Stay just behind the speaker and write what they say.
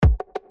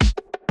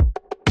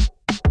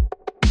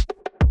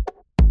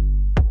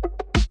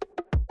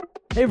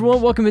Hey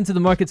everyone, welcome into the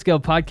Market Scale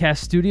Podcast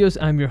Studios.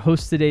 I'm your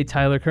host today,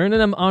 Tyler Kern,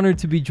 and I'm honored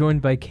to be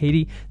joined by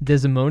Katie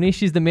Desimone.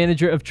 She's the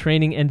Manager of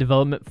Training and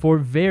Development for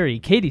Very.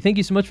 Katie, thank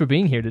you so much for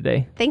being here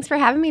today. Thanks for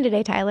having me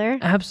today, Tyler.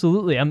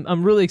 Absolutely.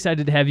 I'm really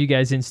excited to have you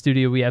guys in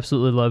studio. We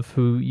absolutely love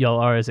who y'all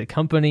are as a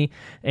company,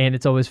 and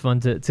it's always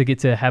fun to get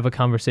to have a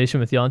conversation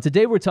with y'all. And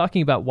today we're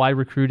talking about why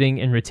recruiting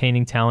and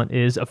retaining talent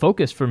is a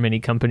focus for many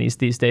companies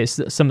these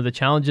days, some of the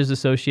challenges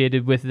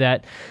associated with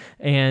that,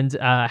 and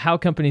how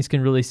companies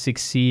can really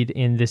succeed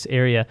in this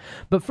area.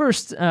 But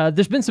first,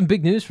 there's been some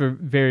big news for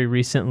Very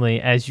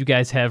recently, as you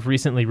guys have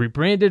recently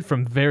rebranded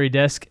from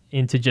Veridesk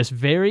into just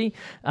Very.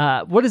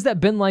 What has that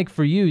been like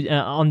for you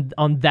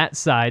on that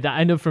side?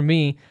 I know for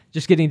me,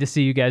 just getting to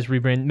see you guys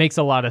rebrand makes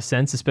a lot of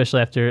sense,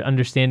 especially after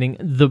understanding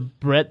the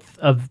breadth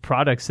of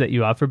products that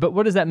you offer. But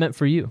what has that meant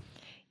for you?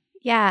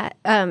 Yeah,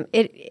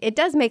 it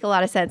does make a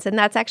lot of sense. And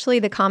that's actually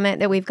the comment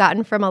that we've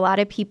gotten from a lot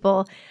of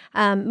people.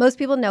 Most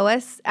people know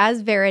us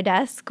as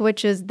Veridesk,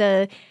 which is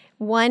the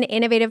one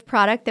innovative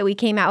product that we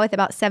came out with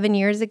about 7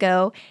 years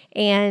ago.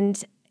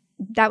 And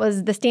that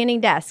was the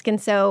standing desk.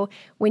 And so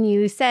when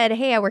you said,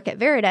 hey, I work at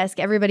Veridesk,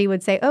 everybody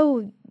would say,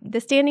 oh,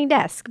 the standing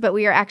desk. But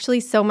we are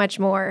actually so much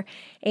more.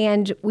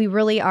 And we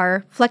really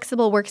are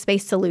flexible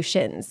workspace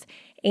solutions.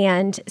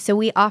 And so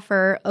we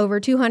offer over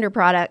 200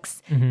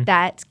 products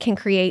that can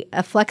create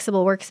a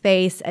flexible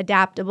workspace,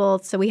 adaptable.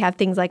 So we have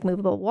things like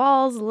movable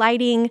walls,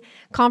 lighting,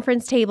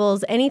 conference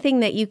tables, anything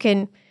that you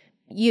can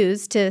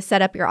use to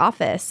set up your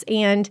office.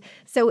 And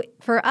so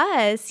for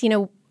us,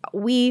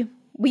 we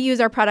use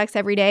our products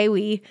every day.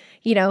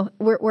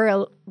 We're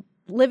a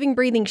living,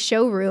 breathing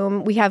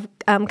showroom. We have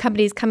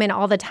companies come in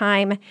all the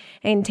time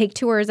and take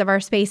tours of our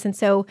space. And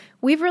so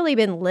we've really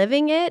been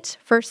living it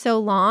for so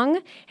long,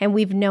 and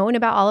we've known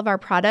about all of our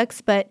products,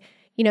 but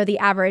the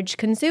average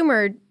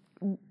consumer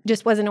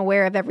just wasn't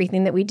aware of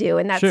everything that we do.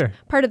 And that's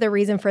part of the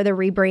reason for the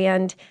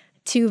rebrand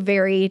to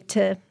Very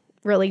to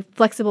really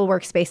flexible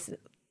workspace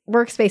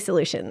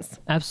solutions.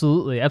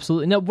 Absolutely.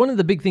 Now, one of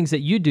the big things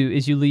that you do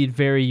is you lead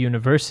Very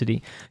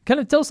University. Kind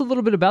of tell us a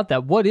little bit about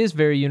that. What is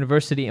Very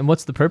University and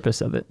what's the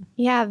purpose of it?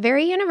 Yeah,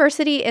 Very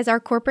University is our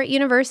corporate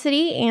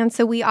university. And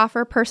so we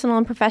offer personal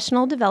and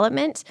professional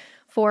development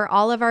for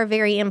all of our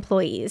Very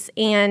employees.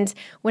 And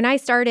when I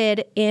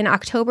started in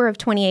October of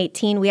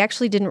 2018, we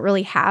actually didn't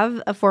really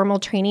have a formal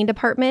training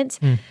department.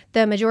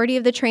 The majority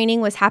of the training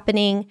was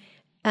happening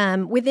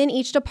within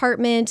each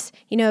department.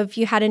 If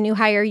you had a new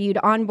hire, you'd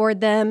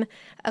onboard them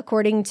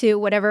according to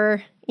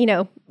whatever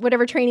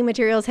training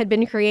materials had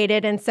been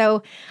created. And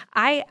so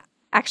I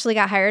actually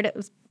got hired. It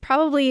was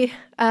probably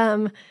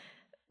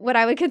what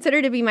I would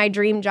consider to be my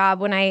dream job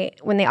when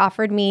they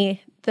offered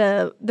me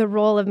the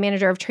role of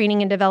Manager of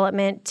Training and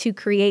Development to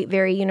create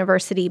Very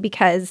University,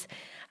 because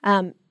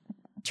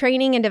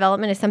training and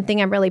development is something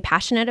I'm really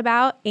passionate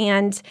about,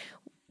 and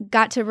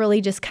got to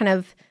really just kind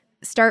of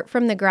start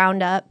from the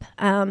ground up.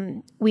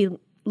 We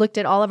looked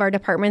at all of our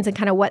departments and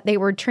kind of what they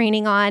were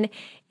training on,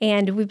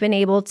 and we've been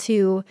able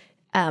to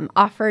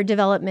offer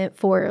development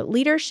for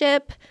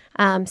leadership,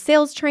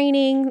 sales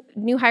training,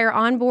 new hire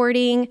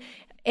onboarding,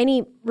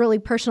 any really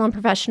personal and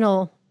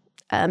professional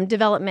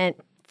development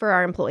for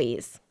our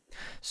employees.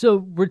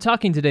 So we're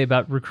talking today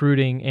about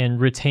recruiting and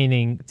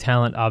retaining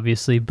talent,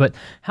 obviously, but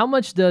how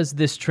much does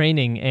this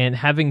training and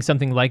having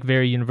something like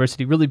Very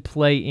University really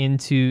play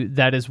into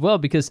that as well?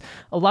 Because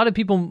a lot of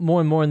people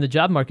more and more in the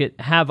job market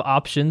have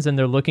options and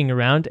they're looking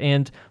around,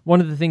 and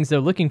one of the things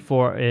they're looking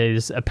for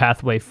is a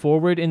pathway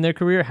forward in their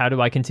career. How do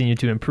I continue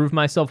to improve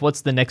myself?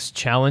 What's the next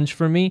challenge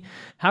for me?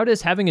 How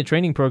does having a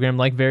training program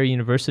like Very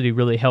University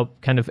really help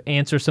kind of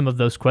answer some of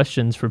those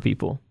questions for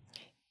people?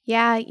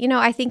 Yeah,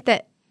 I think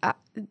that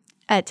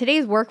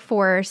today's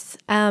workforce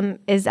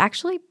is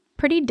actually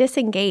pretty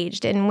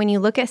disengaged. And when you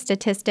look at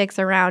statistics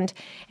around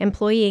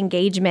employee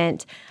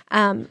engagement,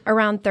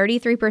 around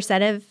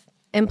 33% of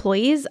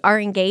employees are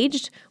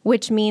engaged,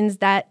 which means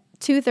that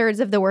 2/3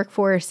 of the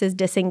workforce is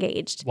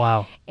disengaged.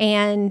 Wow.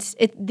 And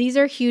these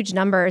are huge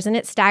numbers, and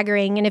it's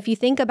staggering. And if you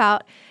think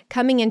about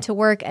coming into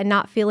work and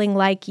not feeling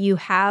like you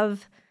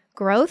have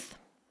growth,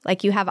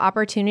 like you have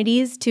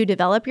opportunities to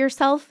develop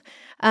yourself,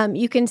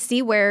 you can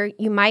see where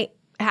you might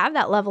have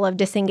that level of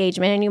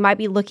disengagement and you might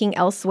be looking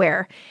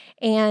elsewhere.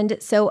 And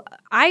so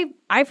I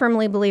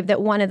firmly believe that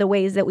one of the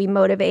ways that we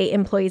motivate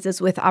employees is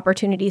with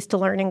opportunities to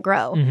learn and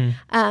grow.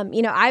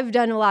 I've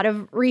done a lot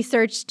of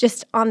research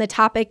just on the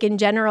topic in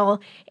general,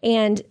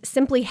 and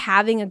simply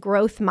having a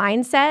growth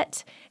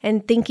mindset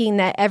and thinking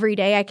that every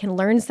day I can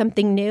learn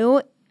something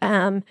new,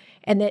 and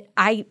that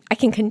I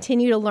can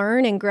continue to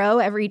learn and grow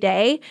every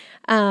day,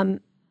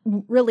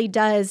 really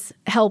does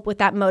help with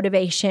that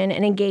motivation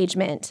and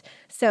engagement.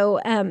 So,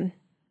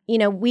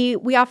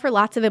 we offer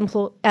lots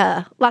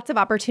of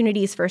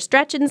opportunities for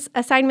stretch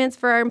assignments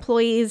for our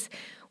employees.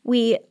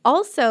 We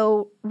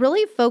also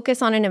really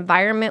focus on an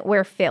environment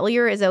where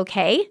failure is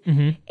okay,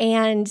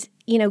 and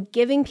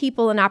giving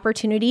people an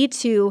opportunity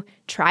to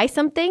try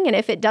something, and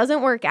if it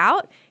doesn't work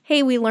out,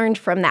 hey, we learned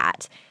from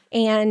that.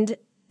 And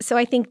so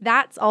I think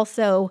that's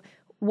also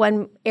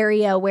one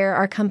area where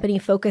our company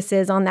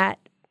focuses on that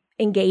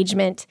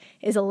engagement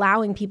is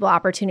allowing people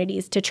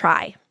opportunities to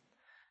try.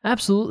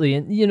 Absolutely.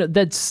 And,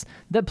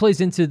 that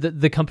plays into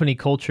the company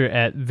culture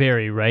at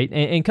Very, right?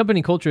 And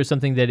company culture is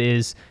something that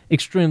is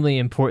extremely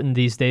important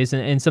these days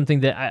and something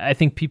that I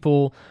think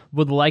people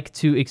would like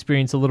to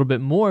experience a little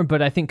bit more.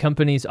 But I think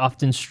companies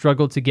often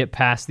struggle to get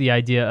past the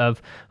idea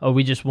of, oh,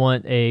 we just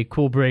want a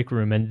cool break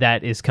room and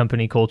that is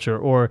company culture.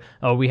 Or,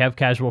 oh, we have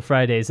casual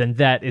Fridays and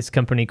that is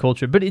company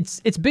culture. But it's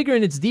bigger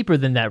and it's deeper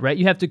than that, right?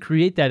 You have to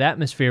create that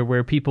atmosphere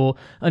where people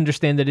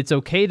understand that it's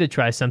okay to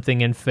try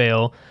something and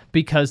fail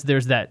because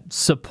there's that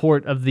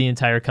support of the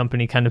entire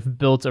company kind of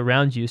built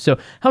around you. So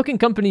how can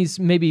companies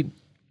maybe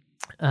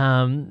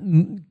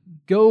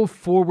go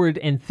forward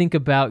and think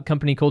about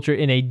company culture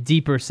in a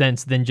deeper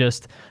sense than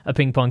just a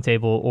ping pong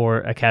table or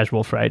a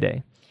casual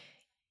Friday?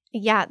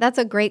 Yeah, that's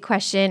a great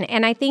question.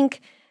 And I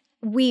think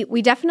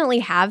we definitely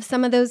have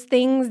some of those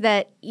things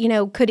that,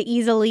 could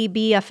easily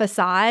be a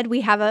facade.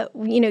 We have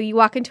you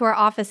walk into our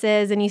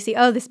offices and you see,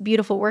 oh, this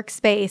beautiful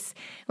workspace.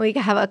 We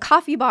have a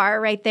coffee bar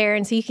right there.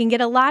 And so you can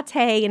get a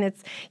latte and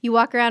you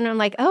walk around and I'm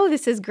like, oh,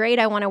 this is great.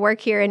 I want to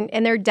work here.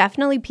 And there are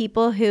definitely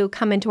people who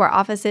come into our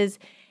offices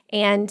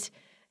and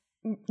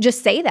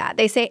just say that.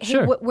 They say, hey,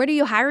 Sure. What are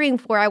you hiring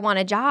for? I want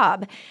a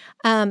job.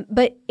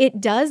 But it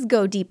does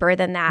go deeper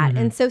than that. Mm-hmm.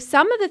 And so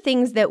some of the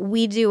things that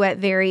we do at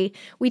Very,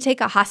 we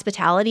take a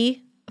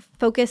hospitality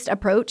focused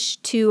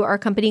approach to our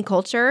company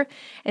culture.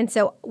 And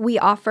so we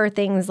offer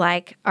things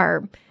like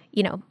our,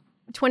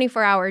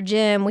 24-hour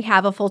gym. We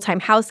have a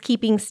full-time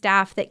housekeeping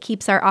staff that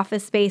keeps our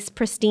office space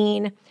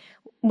pristine.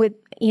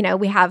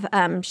 We have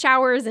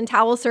showers and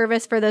towel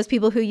service for those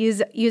people who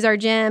use our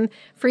gym,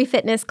 free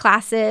fitness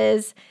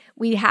classes.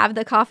 We have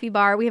the coffee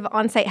bar. We have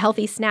on-site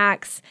healthy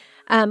snacks.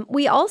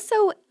 We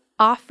also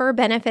offer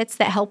benefits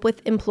that help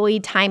with employee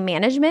time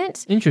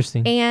management.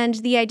 Interesting. And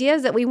the idea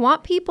is that we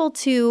want people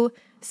to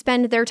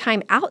spend their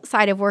time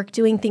outside of work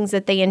doing things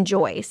that they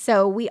enjoy.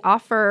 So we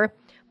offer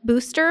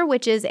Booster,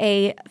 which is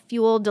a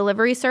fuel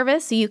delivery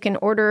service. So you can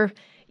order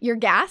your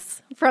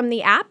gas from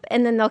the app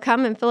and then they'll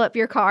come and fill up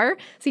your car.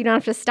 So you don't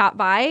have to stop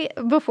by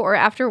before or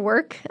after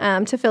work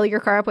to fill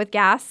your car up with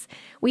gas.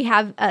 We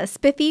have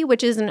Spiffy,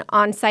 which is an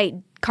on-site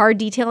car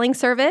detailing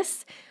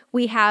service.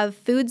 We have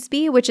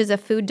Foodsby, which is a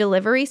food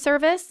delivery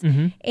service.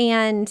 Mm-hmm.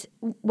 And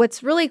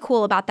what's really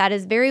cool about that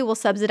is Very will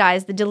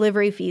subsidize the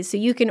delivery fees. So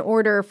you can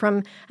order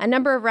from a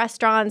number of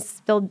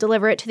restaurants, they'll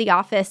deliver it to the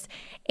office,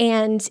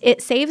 and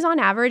it saves on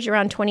average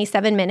around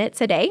 27 minutes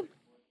a day,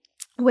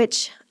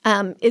 which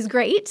is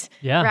great,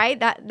 right?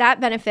 That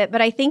benefit.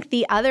 But I think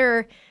the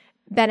other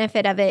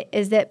benefit of it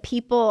is that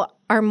people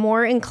are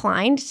more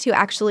inclined to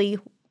actually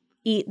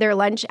eat their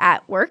lunch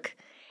at work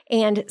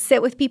and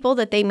sit with people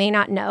that they may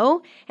not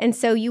know. And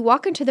so you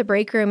walk into the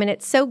break room and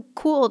it's so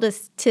cool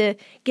to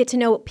get to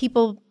know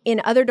people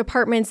in other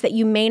departments that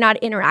you may not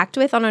interact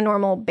with on a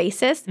normal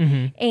basis.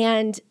 Mm-hmm.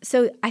 And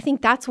so I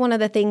think that's one of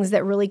the things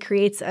that really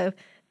creates a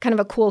kind of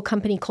a cool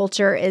company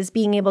culture is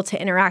being able to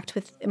interact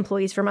with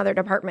employees from other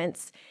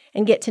departments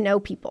and get to know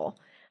people.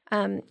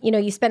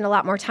 You spend a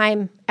lot more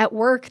time at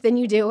work than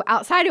you do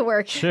outside of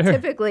work,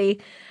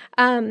 typically.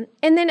 And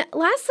then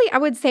lastly, I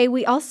would say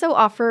we also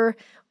offer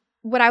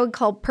what I would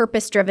call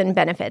purpose-driven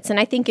benefits. And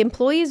I think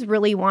employees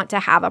really want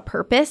to have a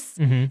purpose.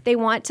 Mm-hmm. They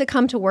want to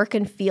come to work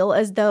and feel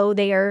as though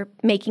they are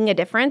making a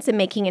difference and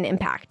making an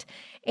impact.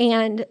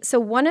 And so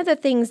one of the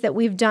things that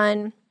we've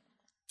done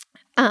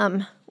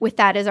with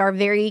that is our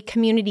Very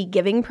community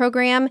giving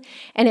program.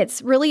 And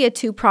it's really a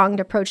two-pronged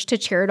approach to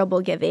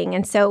charitable giving.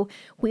 And so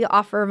we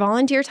offer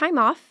volunteer time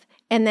off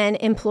and then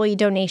employee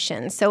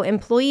donations. So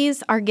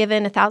employees are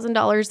given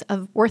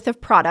 $1,000 worth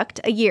of product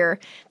a year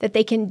that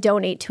they can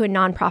donate to a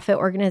nonprofit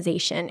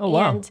organization. Oh,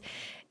 wow.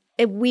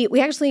 And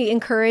we actually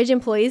encourage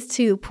employees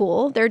to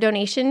pool their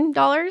donation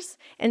dollars.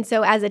 And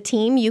so as a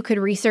team, you could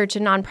research a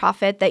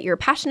nonprofit that you're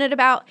passionate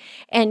about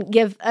and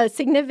give a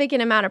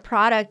significant amount of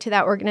product to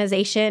that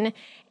organization.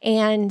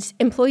 And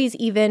employees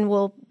even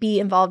will be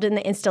involved in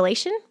the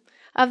installation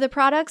of the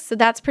products. So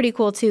that's pretty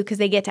cool too, because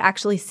they get to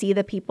actually see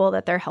the people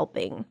that they're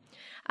helping.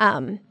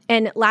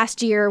 And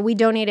last year, we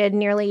donated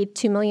nearly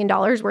 $2 million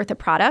worth of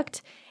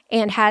product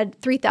and had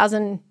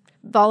 3,000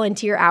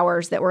 volunteer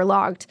hours that were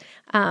logged.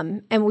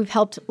 And we've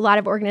helped a lot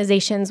of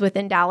organizations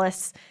within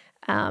Dallas,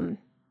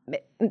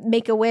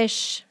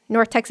 Make-A-Wish,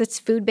 North Texas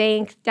Food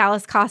Bank,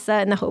 Dallas CASA,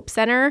 and the Hope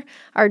Center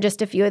are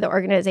just a few of the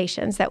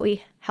organizations that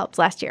we helped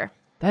last year.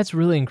 That's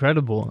really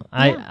incredible.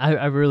 Yeah.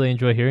 I really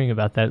enjoy hearing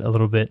about that a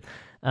little bit.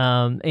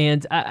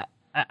 And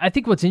I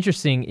think what's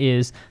interesting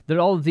is that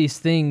all of these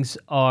things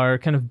are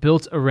kind of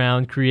built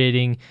around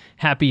creating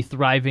happy,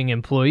 thriving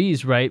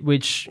employees, right?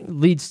 Which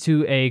leads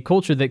to a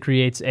culture that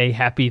creates a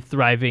happy,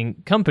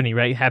 thriving company,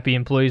 right? Happy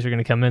employees are going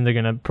to come in, they're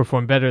going to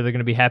perform better, they're going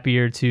to be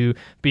happier to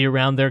be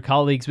around their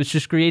colleagues, which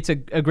just creates a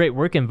great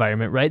work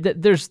environment, right?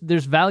 There's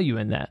value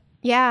in that.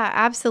 Yeah,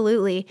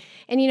 absolutely.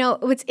 And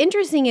what's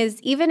interesting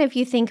is even if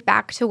you think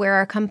back to where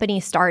our company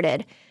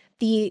started,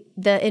 the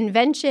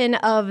invention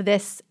of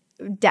this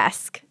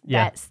desk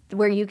that's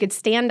where you could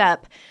stand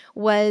up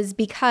was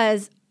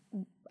because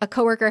a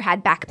coworker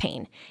had back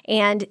pain,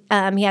 and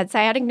he had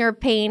sciatic nerve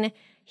pain.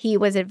 He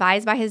was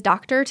advised by his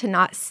doctor to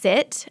not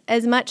sit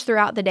as much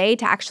throughout the day,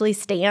 to actually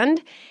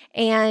stand.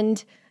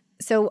 And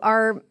so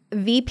our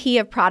VP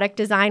of product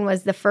design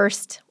was the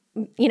first,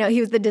 he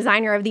was the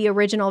designer of the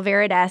original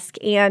Veridesk.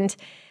 And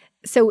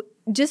so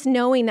just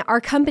knowing that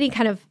our company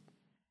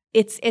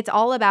it's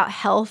all about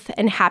health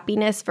and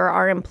happiness for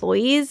our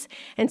employees.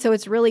 And so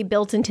it's really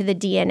built into the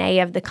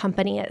DNA of the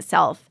company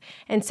itself.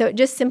 And so it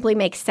just simply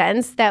makes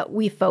sense that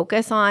we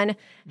focus on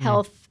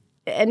health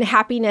and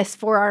happiness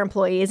for our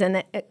employees, and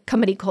that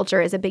company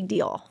culture is a big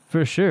deal.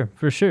 For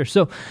sure.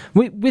 So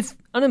with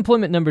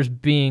unemployment numbers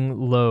being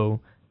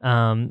low,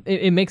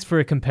 it makes for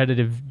a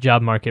competitive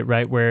job market,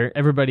 right? Where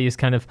everybody is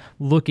kind of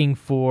looking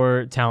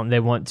for talent. They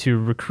want to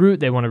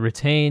recruit, they want to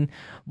retain.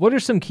 What are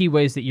some key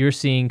ways that you're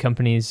seeing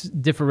companies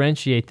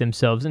differentiate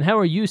themselves? And how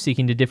are you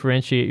seeking to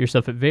differentiate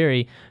yourself at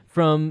Veri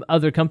from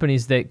other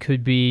companies that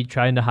could be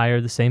trying to hire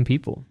the same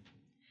people?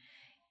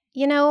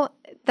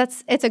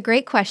 It's a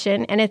great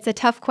question, and it's a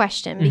tough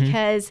question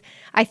because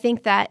I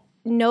think that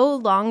no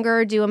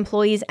longer do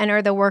employees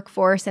enter the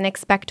workforce and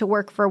expect to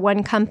work for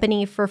one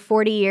company for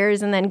 40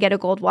 years and then get a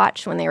gold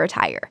watch when they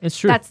retire. It's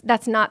true.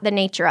 That's not the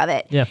nature of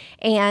it. Yeah.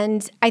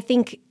 And I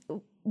think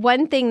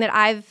one thing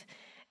that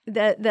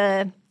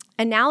the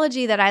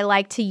analogy that I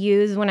like to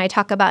use when I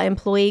talk about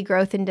employee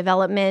growth and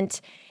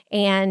development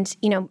and,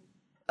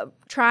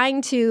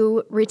 trying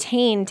to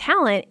retain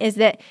talent is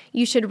that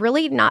you should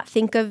really not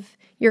think of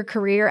your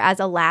career as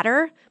a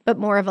ladder, but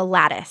more of a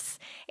lattice.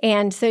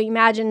 And so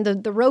imagine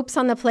the ropes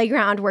on the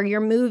playground where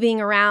you're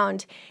moving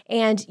around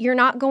and you're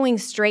not going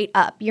straight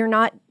up. You're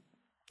not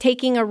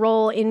taking a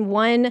role in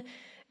one,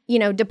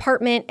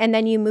 department, and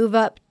then you move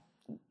up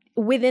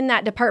within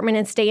that department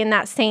and stay in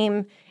that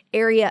same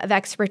area of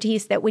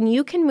expertise. That when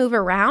you can move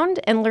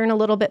around and learn a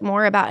little bit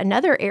more about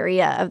another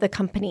area of the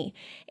company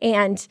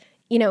and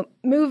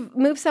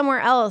move somewhere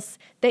else,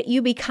 that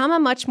you become a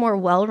much more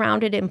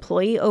well-rounded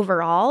employee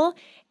overall.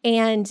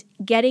 And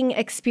getting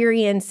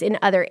experience in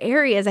other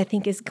areas, I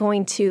think, is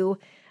going to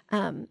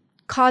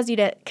cause you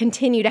to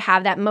continue to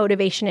have that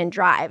motivation and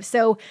drive.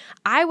 So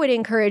I would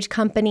encourage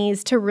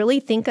companies to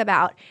really think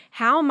about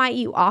how might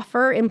you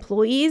offer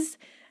employees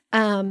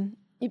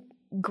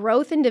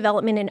growth and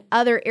development in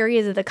other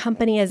areas of the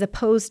company as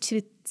opposed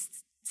to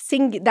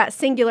that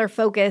singular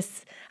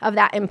focus of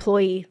that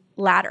employee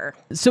ladder.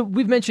 So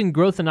we've mentioned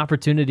growth and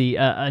opportunity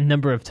a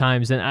number of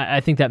times, and I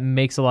think that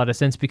makes a lot of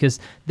sense because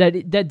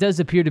that does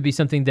appear to be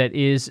something that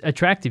is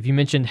attractive. You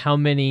mentioned how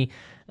many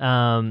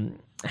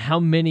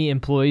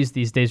employees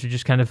these days are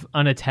just kind of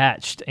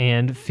unattached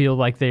and feel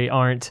like they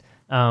aren't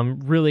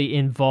really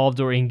involved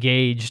or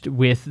engaged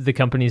with the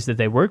companies that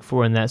they work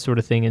for and that sort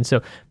of thing. And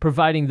so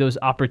providing those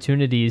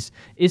opportunities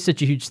is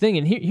such a huge thing.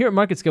 And here at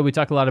MarketScale, we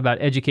talk a lot about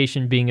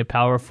education being a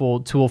powerful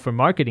tool for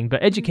marketing,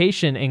 but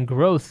education and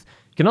growth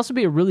can also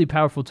be a really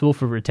powerful tool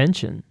for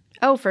retention.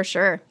 Oh, for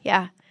sure.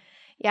 Yeah.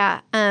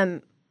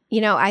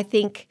 I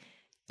think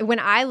when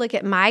I look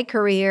at my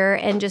career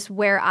and just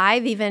where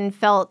I've even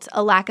felt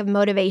a lack of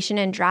motivation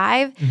and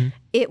drive,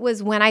 it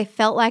was when I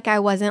felt like I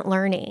wasn't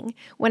learning,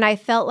 when I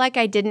felt like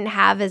I didn't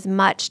have as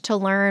much to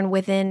learn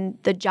within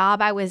the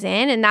job I was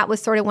in. And that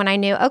was sort of when I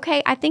knew,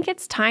 okay, I think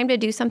it's time to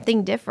do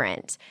something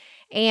different.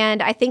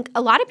 And I think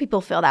a lot of people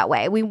feel that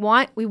way. We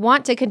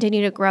want to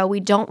continue to grow. We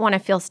don't want to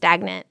feel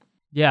stagnant.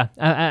 Yeah,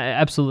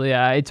 absolutely.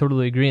 I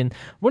totally agree. And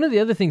one of the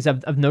other things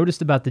I've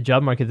noticed about the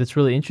job market that's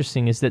really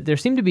interesting is that there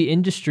seem to be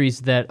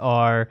industries that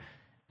are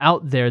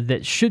out there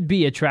that should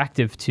be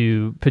attractive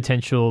to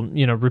potential,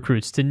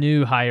 recruits, to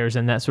new hires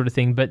and that sort of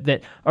thing, but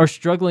that are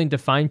struggling to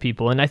find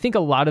people. And I think a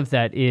lot of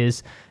that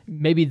is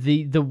maybe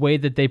the way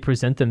that they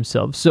present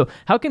themselves. So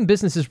how can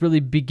businesses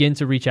really begin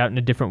to reach out in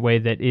a different way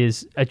that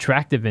is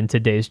attractive in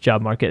today's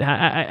job market?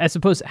 I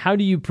suppose, how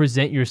do you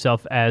present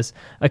yourself as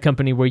a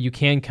company where you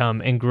can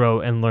come and grow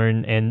and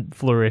learn and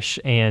flourish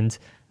and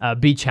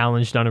be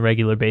challenged on a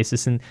regular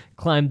basis and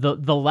climb the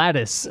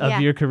lattice of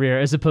your career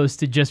as opposed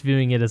to just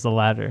viewing it as a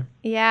ladder?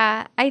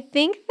 Yeah, I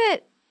think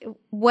that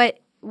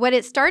what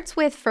it starts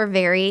with for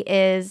Veri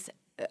is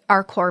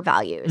our core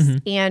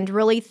values and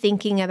really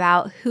thinking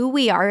about who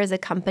we are as a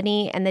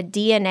company and the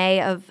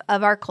DNA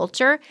of our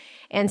culture.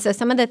 And so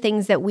some of the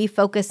things that we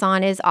focus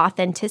on is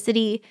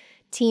authenticity,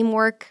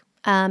 teamwork,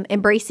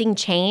 embracing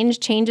change.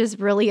 Change is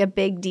really a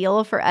big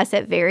deal for us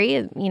at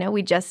Veri.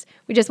 We just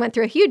went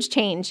through a huge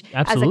change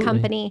as a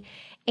company.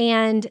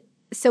 And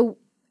so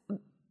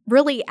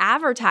really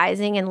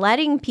advertising and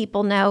letting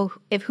people know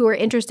who are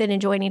interested in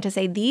joining to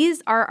say,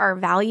 these are our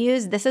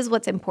values. This is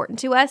what's important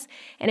to us.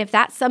 And if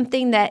that's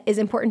something that is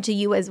important to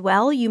you as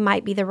well, you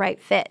might be the right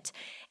fit.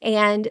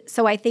 And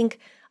so I think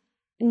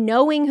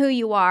knowing who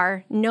you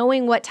are,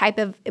 knowing what type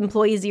of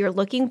employees you're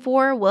looking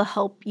for will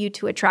help you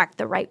to attract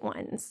the right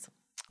ones.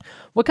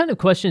 What kind of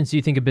questions do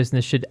you think a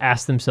business should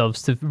ask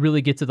themselves to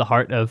really get to the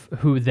heart of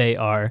who they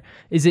are?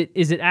 Is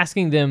it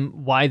asking them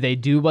why they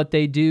do what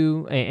they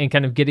do and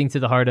kind of getting to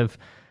the heart of,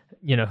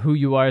 who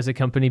you are as a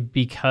company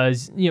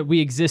because, we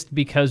exist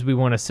because we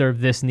want to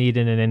serve this need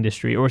in an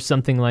industry or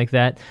something like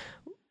that?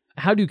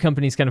 how do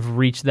companies kind of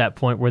reach that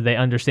point where they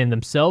understand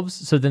themselves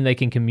so then they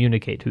can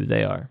communicate who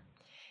they are?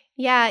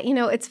 Yeah,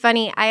 it's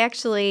funny. I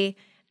actually,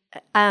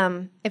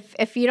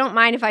 if you don't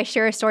mind if I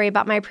share a story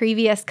about my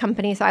previous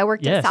company. So I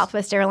worked at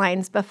Southwest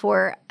Airlines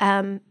before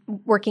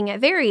working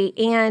at Very.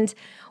 And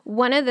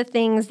one of the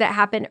things that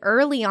happened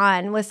early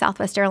on with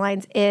Southwest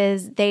Airlines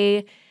is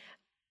they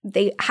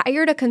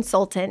hired a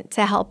consultant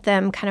to help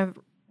them kind of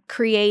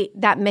create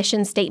that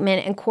mission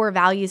statement and core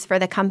values for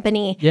the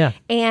company. Yeah.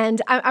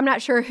 And I'm not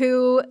sure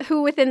who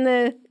within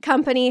the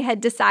company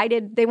had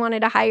decided they wanted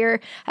to hire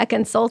a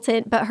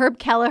consultant, but Herb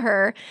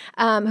Kelleher,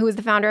 who was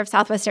the founder of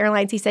Southwest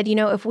Airlines, he said,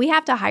 if we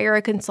have to hire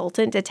a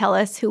consultant to tell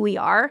us who we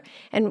are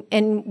and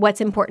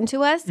what's important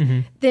to us,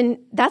 then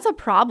that's a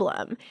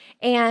problem.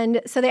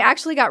 And so they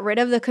actually got rid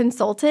of the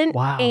consultant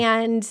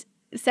and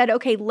said,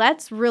 okay,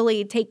 let's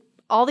really take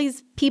all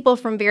these people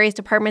from various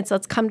departments,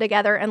 let's come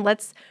together and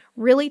let's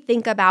really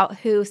think about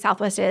who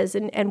Southwest is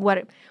and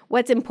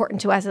what's important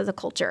to us as a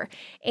culture.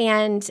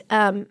 And,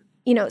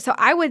 so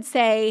I would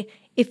say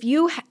if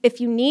you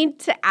need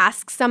to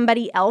ask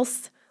somebody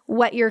else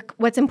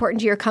what's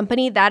important to your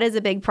company, that is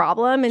a big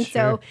problem. And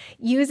so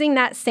using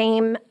that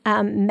same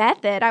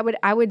method,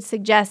 I would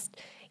suggest,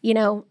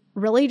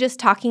 really just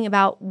talking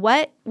about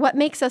what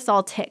makes us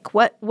all tick,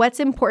 what's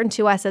important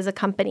to us as a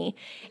company.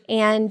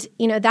 And,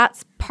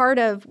 that's part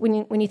of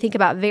when you think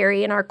about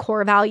Very and our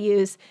core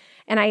values,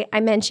 and I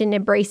mentioned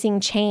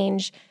embracing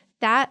change,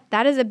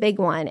 that is a big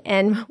one.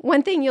 And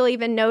one thing you'll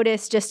even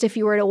notice just if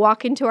you were to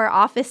walk into our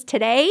office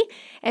today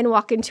and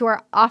walk into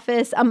our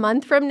office a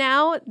month from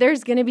now,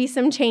 there's going to be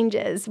some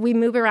changes. We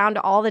move around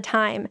all the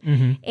time.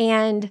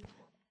 And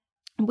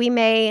we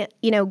may,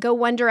 go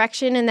one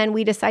direction and then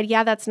we decide,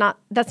 that's not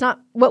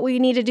what we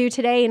need to do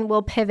today, and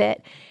we'll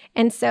pivot.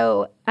 And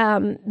so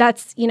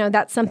that's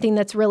something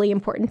that's really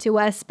important to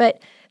us.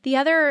 But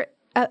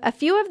a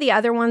few of the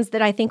other ones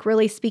that I think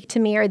really speak to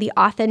me are the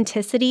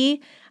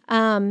authenticity,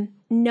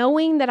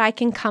 knowing that I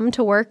can come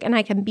to work and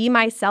I can be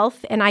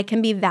myself and I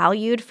can be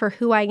valued for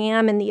who I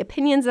am and the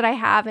opinions that I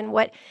have and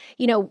what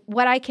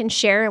I can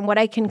share and what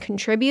I can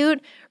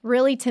contribute,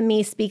 really to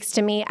me speaks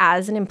to me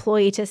as an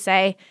employee to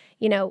say,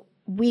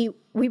 we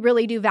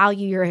really do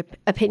value your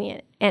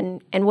opinion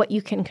and what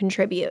you can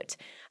contribute.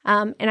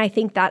 And I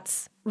think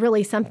that's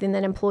really something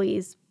that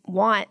employees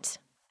want.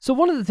 So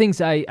one of the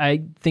things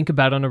I think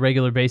about on a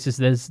regular basis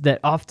is that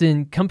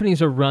often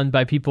companies are run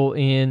by people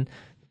in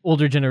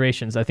older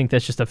generations. I think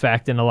that's just a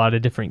fact in a lot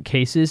of different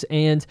cases.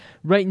 And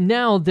right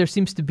now, there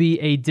seems to be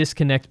a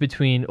disconnect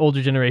between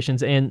older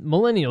generations and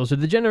millennials, or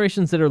the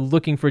generations that are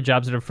looking for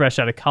jobs that are fresh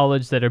out of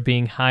college that are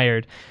being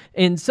hired.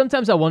 And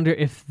sometimes I wonder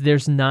if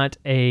there's not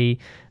a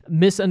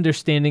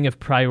misunderstanding of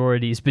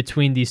priorities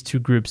between these two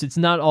groups. It's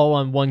not all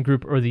on one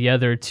group or the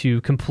other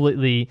to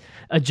completely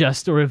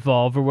adjust or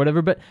evolve or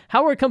whatever, but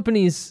how are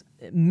companies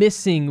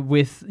missing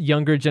with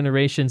younger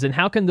generations, and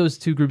how can those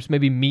two groups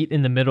maybe meet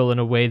in the middle in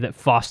a way that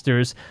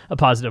fosters a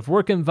positive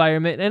work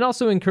environment and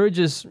also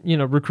encourages,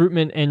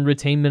 recruitment and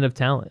retainment of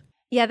talent?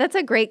 Yeah, that's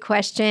a great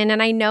question.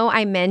 And I know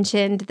I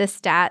mentioned the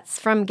stats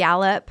from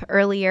Gallup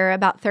earlier.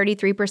 About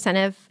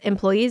 33% of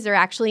employees are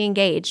actually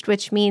engaged,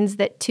 which means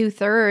that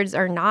 2/3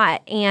 are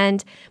not.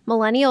 And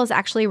millennials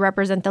actually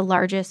represent the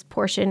largest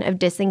portion of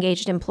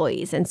disengaged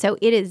employees. And so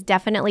it is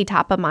definitely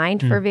top of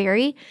mind for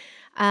Very.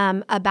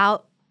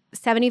 About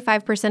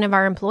 75% of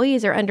our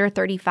employees are under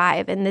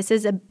 35. And this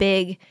is a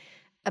big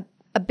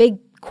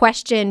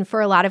question for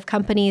a lot of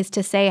companies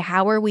to say,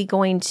 how are we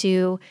going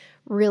to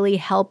really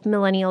help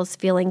millennials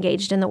feel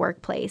engaged in the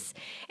workplace?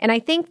 And I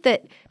think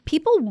that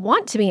people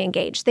want to be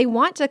engaged. They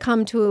want to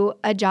come to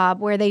a job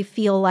where they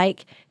feel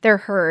like they're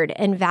heard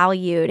and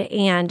valued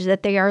and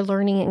that they are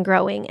learning and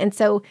growing. And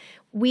so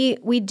we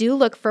do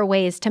look for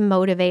ways to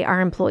motivate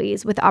our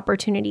employees with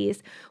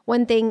opportunities.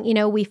 One thing,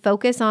 we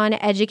focus on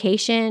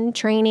education,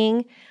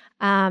 training.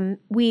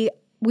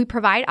 We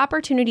provide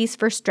opportunities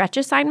for stretch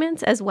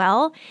assignments as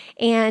well.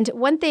 And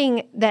one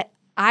thing that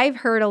I've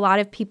heard a lot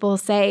of people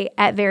say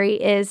at Very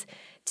is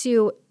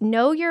to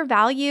know your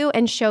value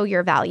and show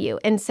your value.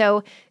 And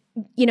so,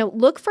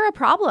 look for a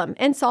problem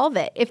and solve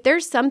it. If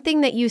there's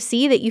something that you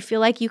see that you feel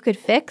like you could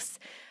fix,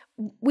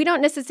 we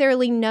don't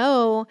necessarily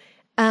know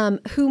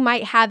who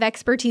might have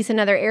expertise in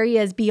other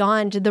areas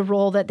beyond the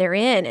role that they're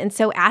in. And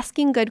so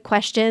asking good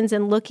questions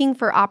and looking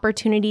for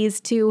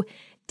opportunities to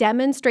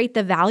demonstrate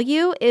the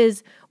value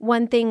is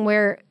one thing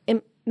where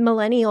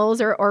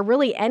millennials or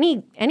really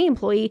any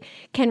employee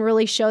can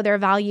really show their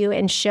value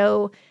and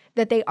show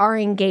that they are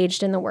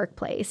engaged in the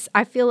workplace.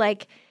 I feel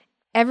like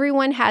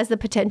everyone has the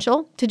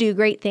potential to do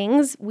great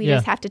things. We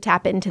just have to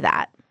tap into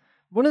that.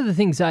 One of the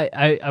things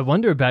I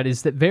wonder about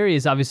is that Very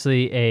is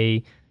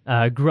obviously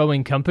a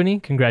growing company.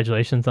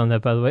 Congratulations on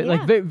that, by the way. Yeah.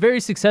 Like very, very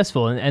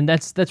successful, and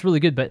that's really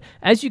good. But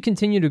as you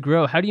continue to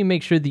grow, how do you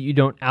make sure that you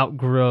don't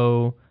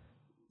outgrow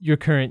your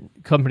current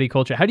company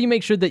culture? How do you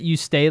make sure that you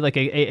stay like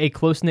a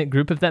close-knit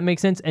group, if that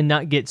makes sense, and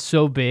not get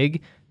so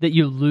big that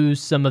you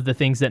lose some of the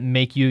things that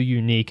make you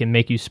unique and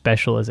make you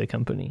special as a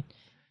company?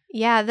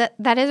 Yeah,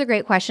 that is a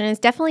great question. It's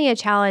definitely a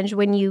challenge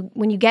when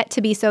you get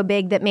to be so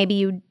big that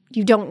maybe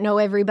you don't know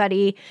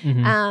everybody.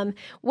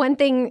 One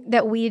thing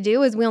that we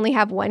do is we only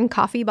have one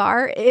coffee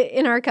bar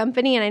in our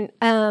company,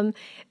 and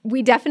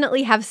we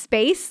definitely have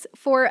space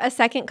for a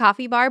second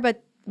coffee bar,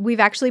 but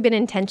we've actually been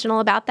intentional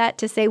about that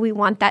to say we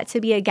want that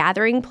to be a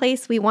gathering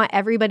place. We want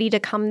everybody to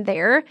come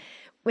there.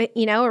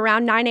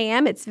 Around 9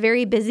 a.m., it's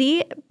very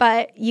busy,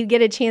 but you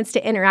get a chance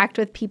to interact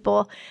with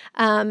people.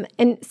 And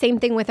same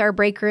thing with our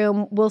break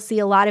room. We'll see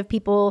a lot of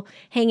people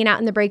hanging out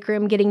in the break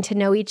room, getting to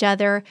know each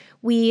other.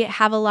 We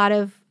have a lot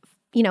of,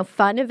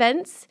 fun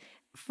events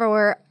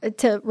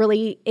to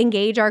really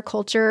engage our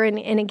culture and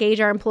engage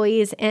our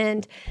employees.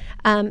 And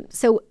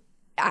so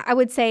I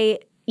would say,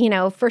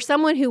 for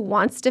someone who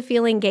wants to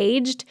feel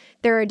engaged,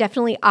 there are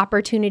definitely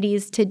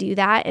opportunities to do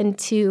that and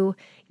to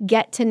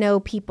get to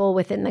know people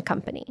within the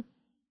company.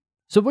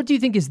 So what do you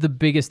think is the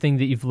biggest thing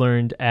that you've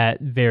learned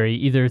at Very,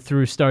 either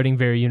through starting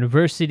Very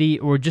University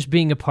or just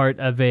being a part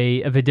of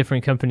a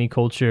different company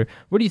culture?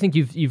 What do you think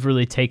you've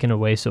really taken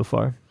away so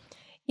far?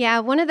 Yeah,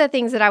 one of the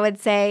things that I would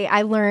say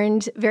I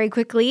learned very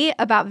quickly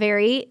about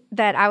Very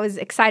that I was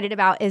excited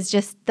about is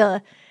just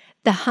the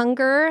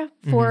hunger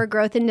for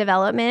growth and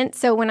development.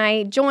 So when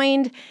I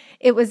joined,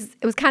 it was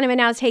kind of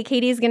announced, hey,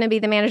 Katie's going to be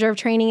the manager of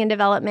training and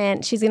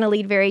development. She's going to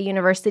lead Very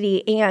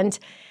University. And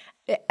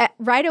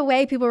right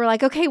away, people were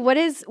like, okay, what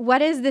is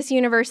this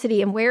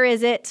university and where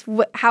is it?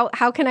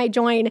 How can I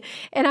join?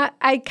 And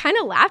I kind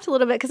of laughed a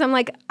little bit because I'm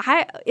like,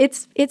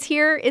 it's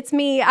here, it's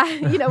me.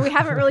 We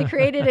haven't really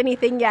created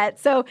anything yet.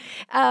 So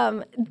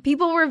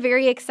people were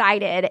very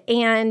excited.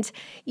 And,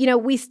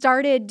 we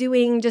started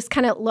doing just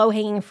kind of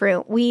low-hanging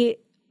fruit. We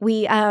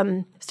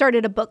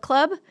started a book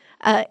club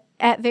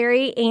at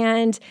Very,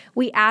 and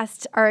we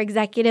asked our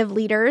executive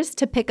leaders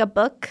to pick a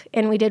book,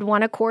 and we did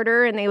one a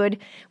quarter, and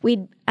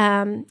we'd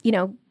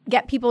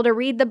get people to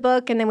read the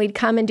book, and then we'd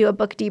come and do a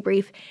book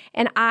debrief.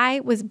 And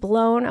I was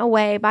blown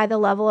away by the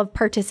level of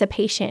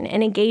participation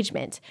and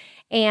engagement.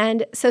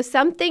 And so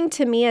something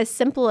to me as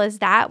simple as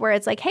that, where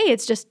it's like, hey,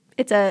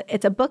 it's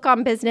a book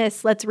on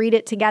business. Let's read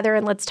it together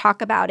and let's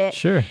talk about it.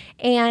 Sure.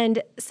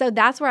 And so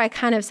that's where I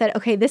kind of said,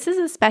 okay, this is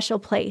a special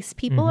place.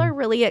 People are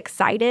really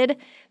excited.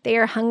 They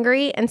are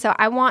hungry. And so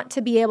I want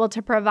to be able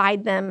to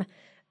provide them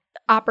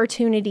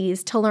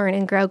opportunities to learn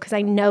and grow because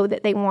I know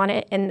that they want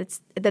it and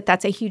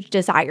that's a huge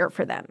desire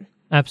for them.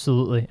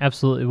 Absolutely.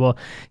 Absolutely. Well,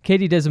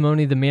 Katie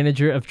Desimone, the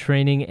manager of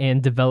training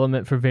and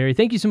development for Very,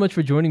 thank you so much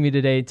for joining me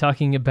today,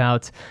 talking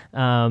about,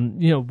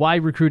 why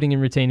recruiting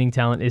and retaining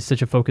talent is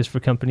such a focus for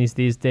companies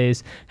these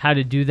days, how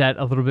to do that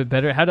a little bit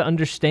better, how to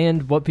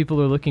understand what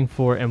people are looking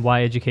for, and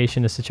why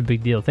education is such a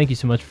big deal. Thank you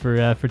so much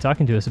for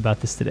talking to us about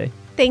this today.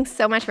 Thanks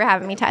so much for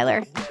having me,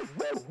 Tyler.